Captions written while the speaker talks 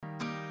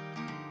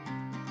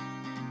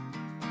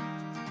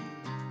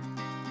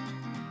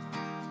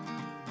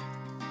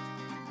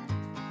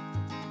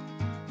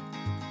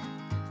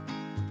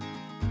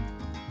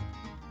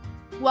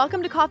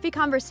Welcome to Coffee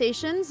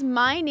Conversations.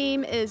 My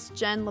name is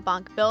Jen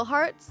LeBlanc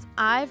Billhartz.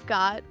 I've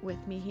got with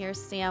me here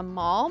Sam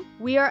Mall.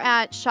 We are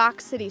at Shock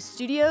City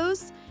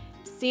Studios.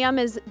 Sam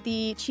is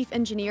the chief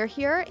engineer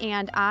here,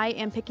 and I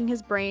am picking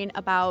his brain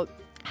about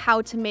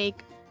how to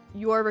make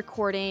your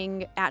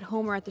recording at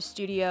home or at the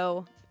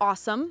studio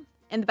awesome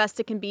and the best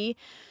it can be.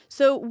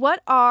 So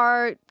what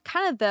are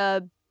kind of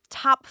the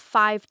top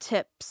 5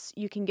 tips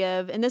you can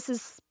give? And this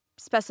is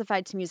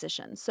specified to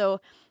musicians. So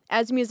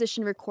as a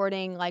musician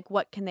recording, like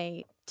what can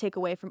they take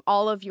away from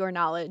all of your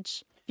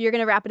knowledge? If you're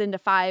going to wrap it into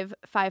five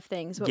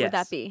things, what would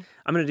that be?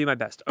 I'm going to do my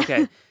best.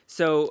 Okay.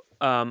 So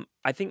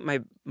I think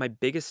my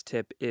biggest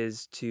tip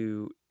is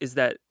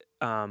that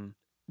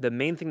the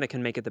main thing that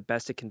can make it the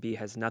best it can be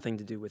has nothing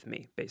to do with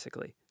me,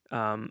 basically.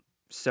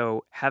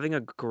 So having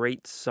a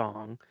great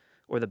song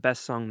or the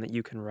best song that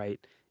you can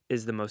write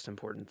is the most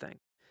important thing.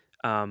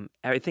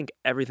 I think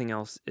everything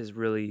else is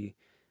really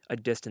a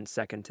distant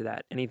second to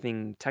that.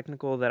 Anything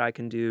technical that I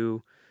can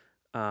do,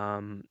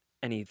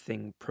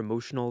 anything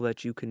promotional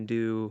that you can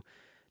do,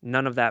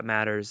 none of that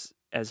matters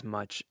as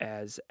much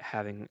as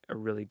having a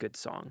really good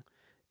song.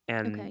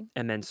 And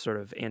then sort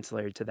of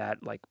ancillary to that,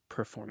 like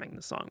performing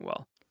the song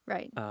well.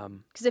 Right.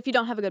 Because if you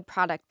don't have a good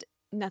product,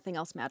 nothing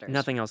else matters.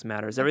 Nothing else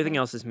matters. Everything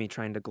else is me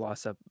trying to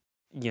gloss up,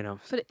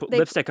 put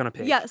lipstick on a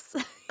pig. Yes.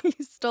 You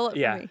stole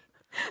it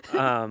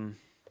from me.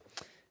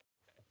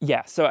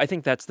 Yeah, so I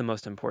think that's the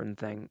most important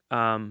thing.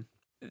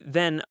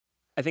 Then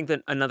I think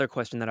that another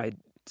question that I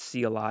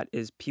see a lot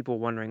is people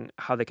wondering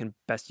how they can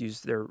best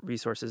use their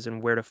resources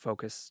and where to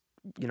focus.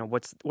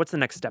 What's the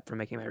next step for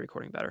making my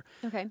recording better?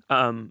 Okay.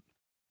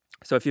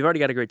 So if you've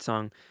already got a great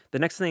song, the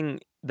next thing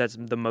that's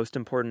the most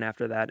important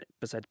after that,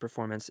 besides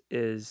performance,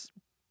 is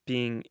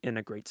being in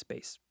a great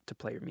space to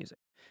play your music.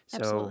 So,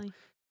 absolutely.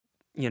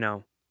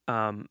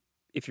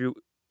 If you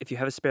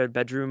have a spare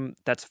bedroom,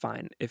 that's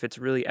fine. If it's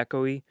really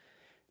echoey,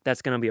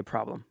 that's going to be a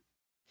problem.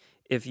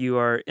 If you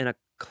are in a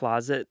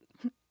closet,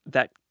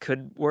 that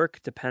could work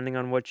depending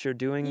on what you're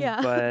doing,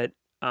 but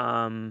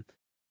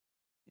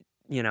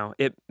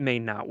it may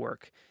not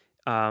work.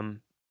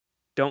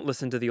 Don't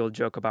listen to the old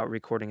joke about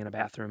recording in a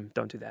bathroom.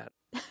 Don't do that.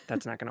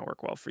 That's not going to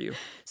work well for you.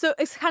 So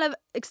it's kind of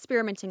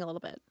experimenting a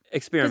little bit.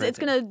 Experimenting. Because it's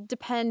going to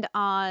depend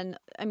on,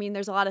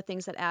 there's a lot of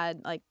things that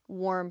add like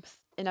warmth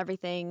and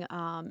everything.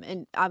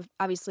 And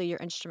obviously your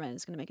instrument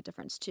is going to make a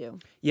difference too.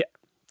 Yeah,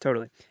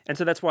 totally. And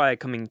so that's why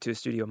coming to a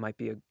studio might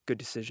be a good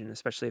decision,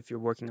 especially if you're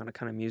working on a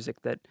kind of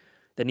music that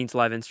needs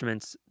live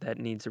instruments, that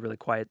needs a really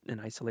quiet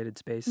and isolated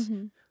space.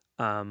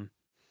 Mm-hmm.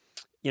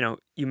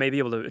 You may be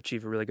able to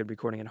achieve a really good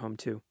recording at home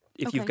too.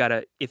 If you've got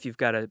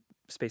a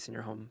space in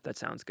your home that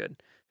sounds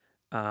good.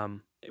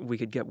 We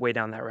could get way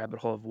down that rabbit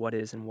hole of what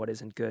is and what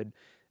isn't good.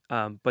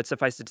 But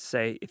suffice it to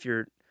say, if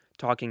you're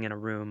talking in a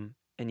room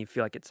and you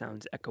feel like it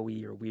sounds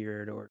echoey or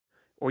weird, or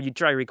you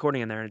try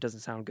recording in there and it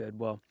doesn't sound good,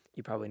 well,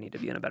 you probably need to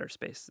be in a better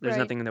space. There's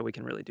nothing that we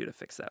can really do to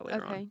fix that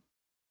later on.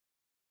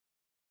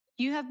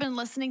 You have been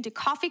listening to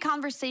Coffee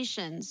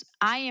Conversations.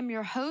 I am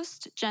your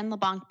host, Jen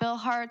LeBlanc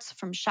Billhartz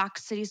from Shock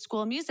City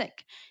School of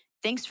Music.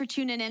 Thanks for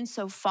tuning in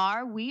so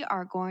far. We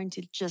are going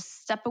to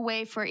just step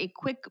away for a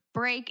quick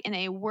break and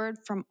a word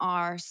from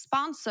our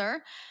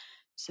sponsor.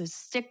 So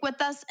stick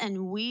with us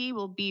and we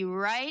will be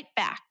right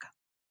back.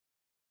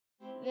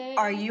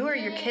 Are you or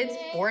your kids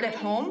bored at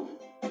home?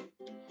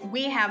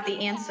 We have the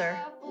answer.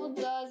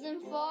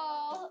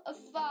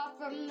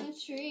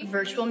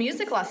 Virtual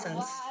music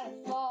lessons.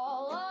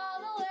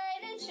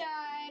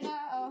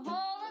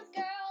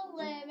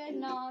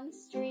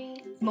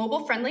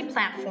 Mobile-friendly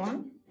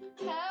platform.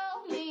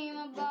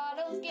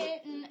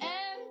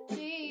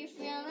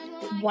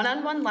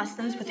 One-on-one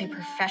lessons with a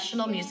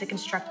professional music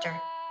instructor.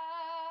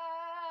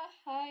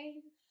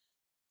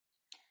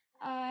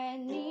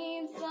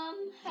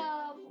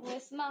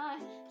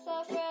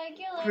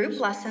 Group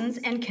lessons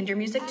and kinder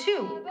music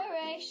too.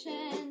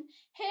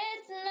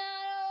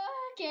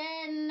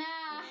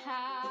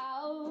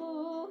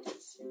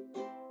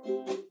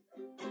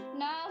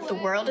 The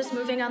world is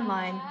moving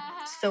online,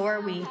 so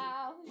are we.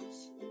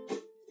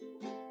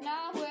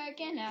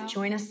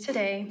 Join us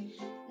today.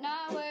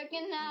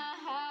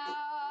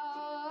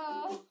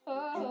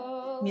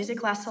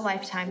 Music lasts a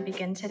lifetime.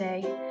 Begin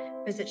today.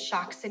 Visit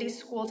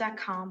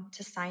shockcityschool.com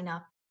to sign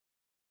up.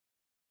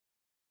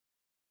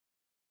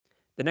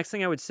 The next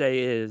thing I would say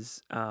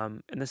is,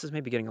 and this is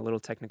maybe getting a little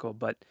technical,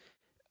 but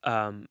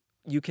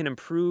you can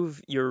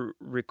improve your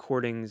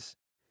recordings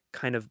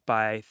kind of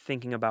by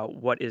thinking about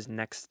what is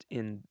next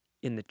in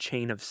the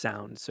chain of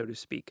sound, so to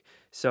speak.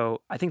 So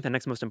I think the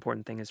next most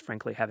important thing is,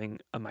 frankly, having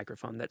a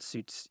microphone that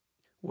suits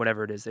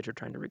whatever it is that you're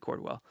trying to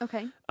record well.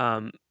 Okay.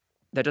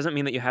 That doesn't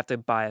mean that you have to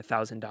buy a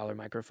 $1,000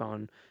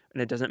 microphone,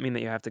 and it doesn't mean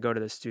that you have to go to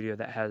the studio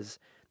that has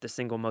the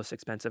single most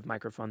expensive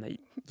microphone that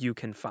you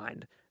can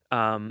find.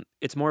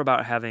 It's more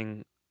about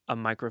having a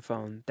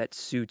microphone that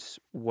suits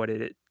what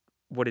it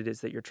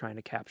is that you're trying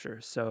to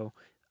capture. So,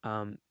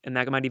 and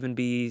that might even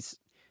be,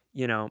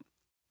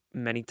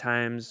 many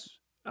times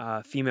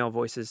female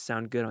voices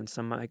sound good on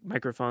some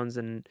microphones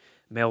and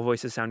male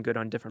voices sound good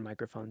on different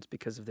microphones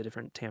because of the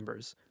different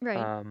timbres.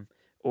 Right.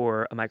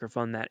 Or a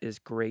microphone that is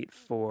great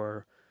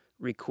for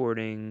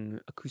recording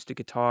acoustic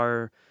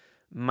guitar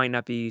might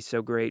not be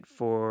so great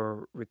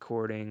for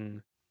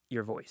recording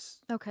your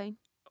voice Okay.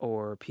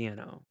 or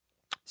piano.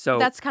 So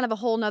That's kind of a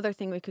whole nother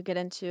thing we could get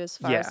into as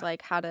far as Yeah.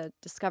 like how to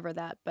discover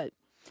that. But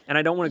and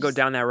I don't want to go just-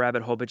 down that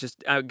rabbit hole, but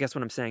just I guess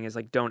what I'm saying is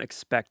like don't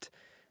expect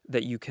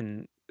that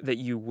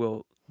you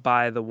will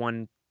buy the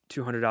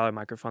 $200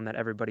 microphone that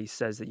everybody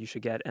says that you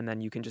should get, and then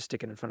you can just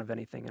stick it in front of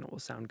anything and it will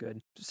sound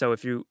good. So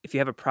if you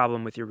have a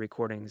problem with your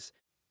recordings,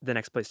 the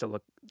next place to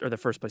look, or the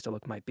first place to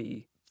look, might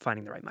be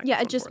finding the right microphone.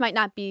 yeah, it just for might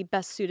not be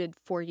best suited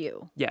for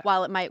you. Yeah.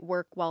 While it might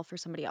work well for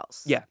somebody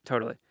else. Yeah,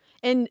 totally.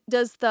 And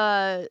does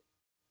the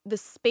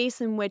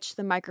space in which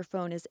the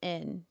microphone is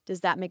in,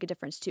 does that make a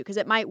difference too? Because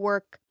it might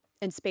work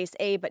in space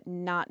A, but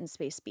not in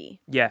space B.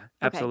 Yeah,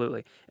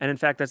 absolutely. And in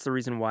fact, that's the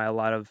reason why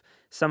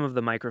some of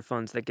the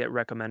microphones that get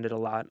recommended a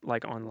lot,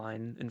 like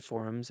online in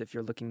forums, if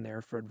you're looking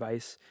there for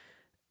advice,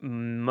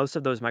 most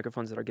of those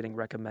microphones that are getting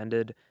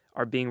recommended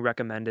are being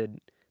recommended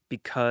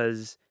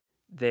because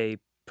they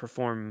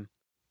perform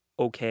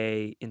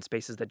okay in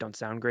spaces that don't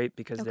sound great,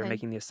 because they're Okay.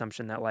 making the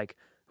assumption that like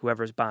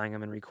whoever's buying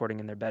them and recording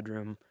in their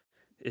bedroom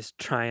is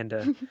trying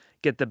to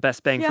get the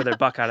best bang for their Yeah.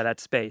 buck out of that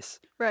space.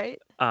 Right.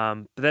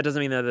 But that doesn't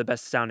mean they're the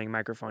best sounding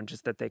microphone,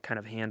 just that they kind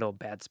of handle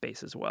bad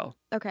space as well.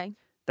 Okay.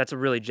 That's a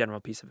really general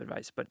piece of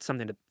advice, but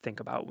something to think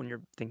about when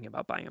you're thinking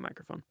about buying a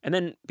microphone. And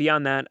then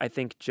beyond that, I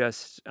think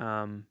just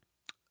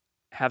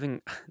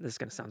having, this is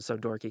going to sound so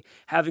dorky,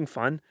 having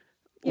fun,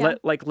 Yeah.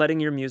 letting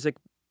your music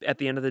at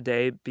the end of the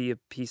day be a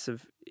piece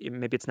of,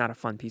 maybe it's not a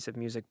fun piece of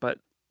music, but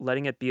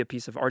letting it be a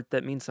piece of art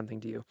that means something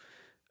to you.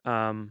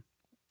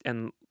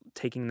 And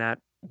taking that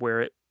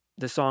where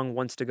the song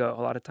wants to go.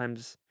 A lot of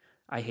times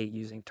I hate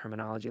using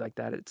terminology like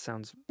that. It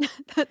sounds, No,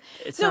 but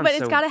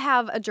it's got to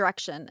have a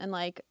direction, and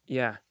like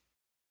yeah.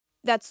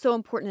 that's so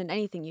important in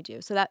anything you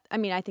do. So that, I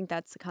mean, I think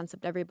that's a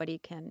concept everybody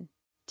can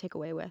take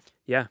away with.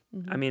 Yeah.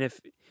 Mhm. I mean,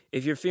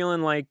 if you're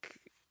feeling like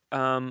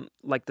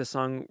the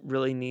song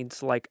really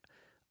needs like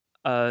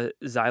a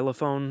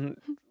xylophone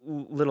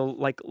little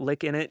like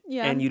lick in it,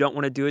 Yeah. and you don't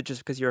want to do it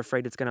just because you're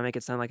afraid it's going to make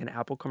it sound like an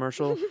Apple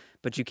commercial,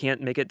 but you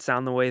can't make it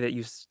sound the way that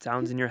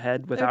sounds in your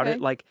head without Okay.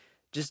 it, like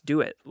just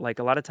do it. Like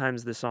a lot of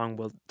times the song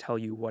will tell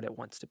you what it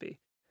wants to be.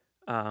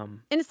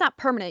 And it's not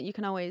permanent. You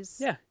can always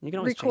Yeah, you can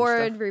always record,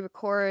 change stuff.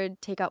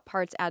 re-record, take out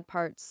parts, add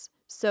parts.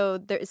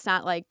 So it's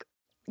not like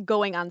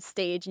going on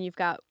stage and you've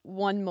got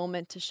one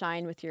moment to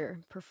shine with your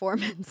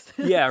performance.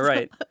 Yeah, So-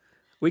 right.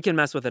 We can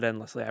mess with it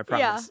endlessly, I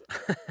promise.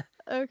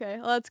 Okay,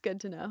 well that's good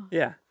to know.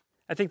 Yeah.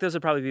 I think those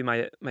would probably be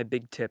my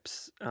big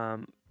tips,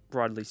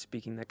 broadly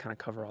speaking, that kind of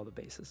cover all the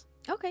bases.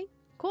 Okay,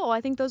 cool.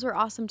 I think those were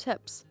awesome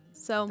tips.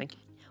 So, Thank you.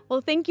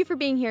 Well, thank you for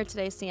being here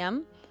today,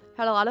 Sam.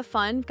 Had a lot of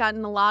fun,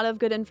 gotten a lot of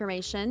good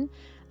information.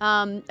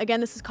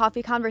 Again, this is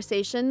Coffee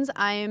Conversations.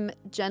 I'm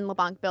Jen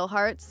LeBlanc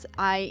Billhartz.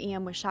 I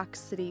am with Shock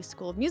City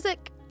School of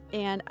Music,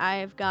 and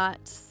I've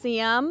got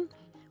Sam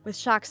with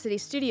Shock City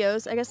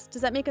Studios. I guess,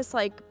 does that make us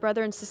like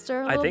brother and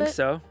sister a I little think bit?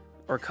 so.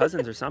 Or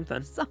cousins or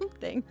something.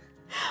 Something.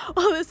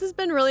 Well, this has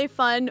been really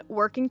fun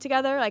working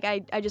together. Like,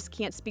 I just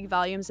can't speak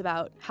volumes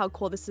about how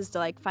cool this is to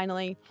like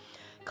finally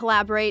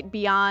collaborate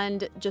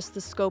beyond just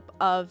the scope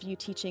of you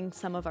teaching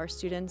some of our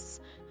students,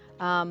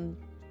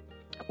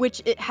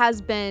 which it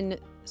has been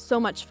so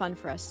much fun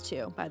for us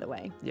too, by the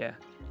way, Yeah.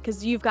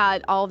 because you've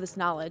got all of this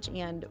knowledge,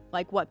 and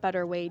like what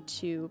better way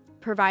to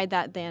provide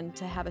that than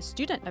to have a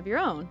student of your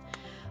own.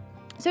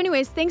 So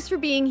anyways, thanks for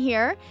being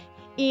here,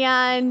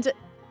 and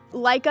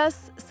like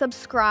us,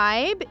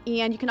 subscribe,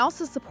 and you can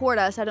also support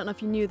us. I don't know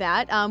if you knew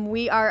that.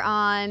 We are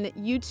on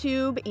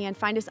YouTube, and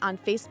find us on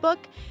Facebook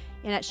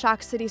and at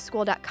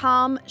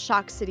shockcityschool.com,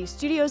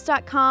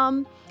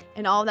 shockcitystudios.com,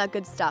 and all that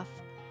good stuff.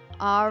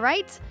 All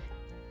right.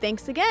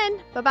 Thanks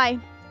again. Bye-bye.